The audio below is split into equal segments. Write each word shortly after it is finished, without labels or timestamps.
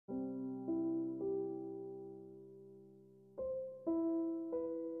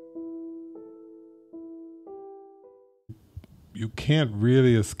you can't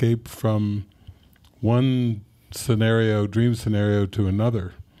really escape from one scenario, dream scenario, to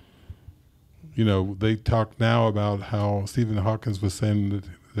another. You know, they talk now about how Stephen Hawking was saying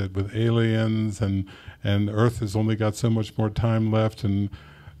that with aliens and Earth has only got so much more time left, and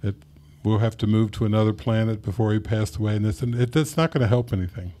that we'll have to move to another planet before he passed away, and it's not going to help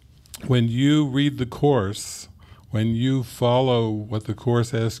anything. When you read the Course, when you follow what the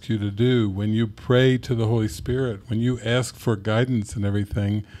Course asks you to do, when you pray to the Holy Spirit, when you ask for guidance and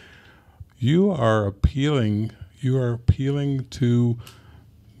everything, you are appealing to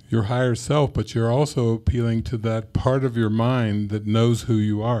your higher self, but you're also appealing to that part of your mind that knows who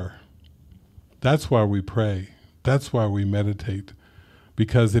you are. That's why we pray. That's why we meditate.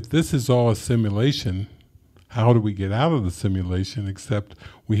 Because if this is all a simulation, how do we get out of the simulation except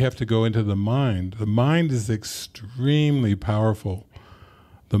we have to go into the mind? The mind is extremely powerful.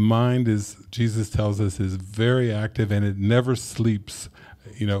 The mind is, Jesus tells us, is very active and it never sleeps.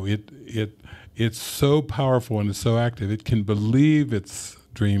 You know, it's so powerful and it's so active. It can believe it's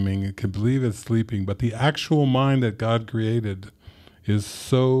dreaming, it can believe it's sleeping, but the actual mind that God created is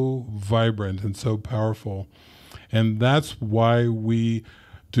so vibrant and so powerful. And that's why we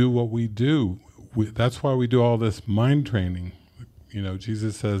do what we do. That's why we do all this mind training. You know,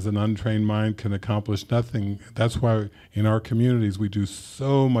 Jesus says an untrained mind can accomplish nothing. That's why in our communities we do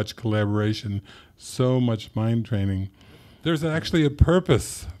so much collaboration, so much mind training. There's actually a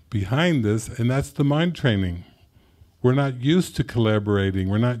purpose behind this, and that's the mind training. We're not used to collaborating,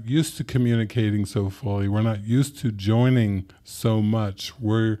 we're not used to communicating so fully, we're not used to joining so much.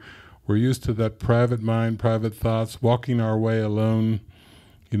 We're used to that private mind, private thoughts, walking our way alone,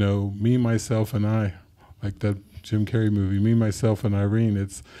 you know, me, myself, and I, like that Jim Carrey movie, Me, Myself, and Irene.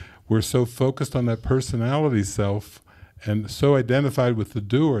 We're so focused on that personality self and so identified with the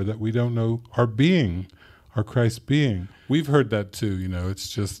doer that we don't know our being, our Christ being. We've heard that too, you know, it's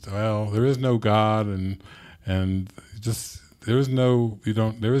just, well, there is no God, and just there is no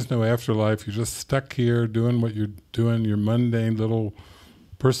afterlife. You're just stuck here doing what you're doing, your mundane little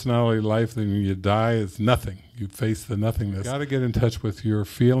personality life. Then when you die, it's nothing. You face the nothingness. You've got to get in touch with your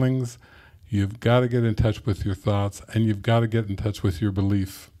feelings, you've got to get in touch with your thoughts, and you've got to get in touch with your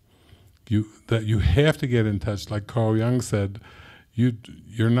belief. You have to get in touch, like Carl Jung said.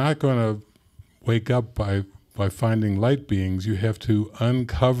 You're not going to wake up by finding light beings. You have to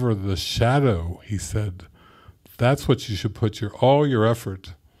uncover the shadow, he said. That's what you should put all your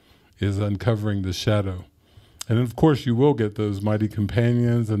effort, is uncovering the shadow. And of course you will get those mighty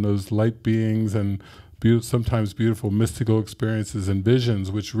companions and those light beings and sometimes beautiful mystical experiences and visions,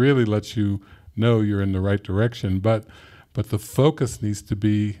 which really lets you know you're in the right direction. But the focus needs to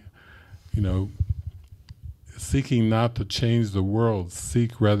be, you know, seeking not to change the world,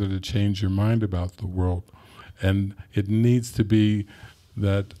 seek rather to change your mind about the world. And it needs to be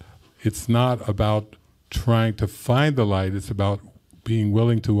that it's not about trying to find the light, it's about being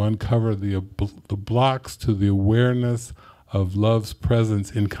willing to uncover the blocks to the awareness of love's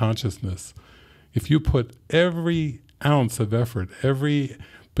presence in consciousness. If you put every ounce of effort, every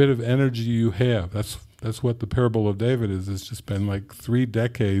bit of energy you have, that's what the parable of David is. It's just been like 3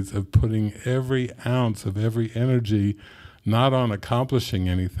 decades of putting every ounce of every energy, not on accomplishing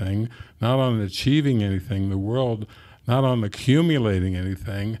anything, not on achieving anything in the world, not on accumulating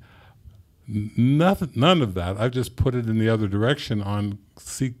anything, none of that. I've just put it in the other direction, on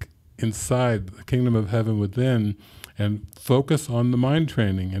seek inside the kingdom of heaven within, and focus on the mind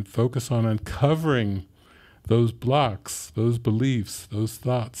training, and focus on uncovering those blocks, those beliefs, those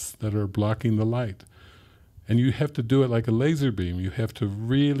thoughts that are blocking the light. And you have to do it like a laser beam. You have to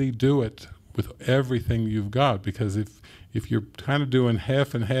really do it with everything you've got, because if you're kind of doing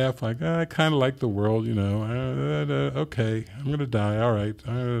half and half, like, I kind of like the world, you know, okay, I'm going to die, all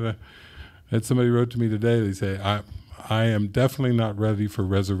right. And somebody wrote to me today, they say, I am definitely not ready for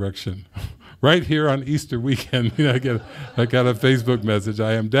resurrection. Right here on Easter weekend, you know, I got a Facebook message,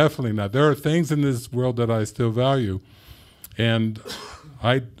 I am definitely not. There are things in this world that I still value, and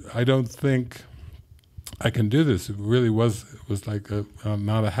I don't think I can do this. It really was like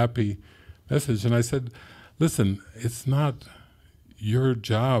not a happy message. And I said, listen, it's not your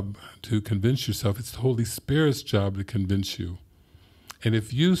job to convince yourself, it's the Holy Spirit's job to convince you. And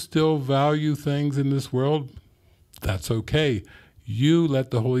if you still value things in this world, that's okay. You let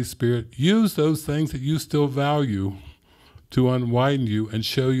the Holy Spirit use those things that you still value to unwind you and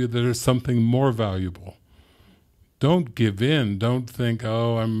show you that there's something more valuable. Don't give in. Don't think,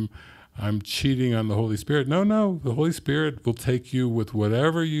 oh, I'm cheating on the Holy Spirit. No, the Holy Spirit will take you with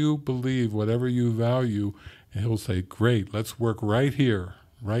whatever you believe, whatever you value, and He'll say, great, let's work right here,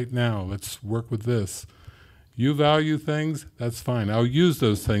 right now. Let's work with this. You value things, that's fine. I'll use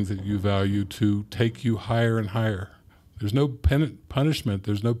those things that you value to take you higher and higher. There's no punishment,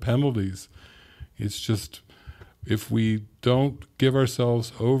 there's no penalties. It's just, if we don't give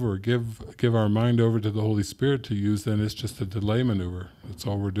ourselves over, give our mind over to the Holy Spirit to use, then it's just a delay maneuver. That's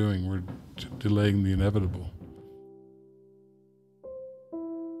all we're doing. We're delaying the inevitable.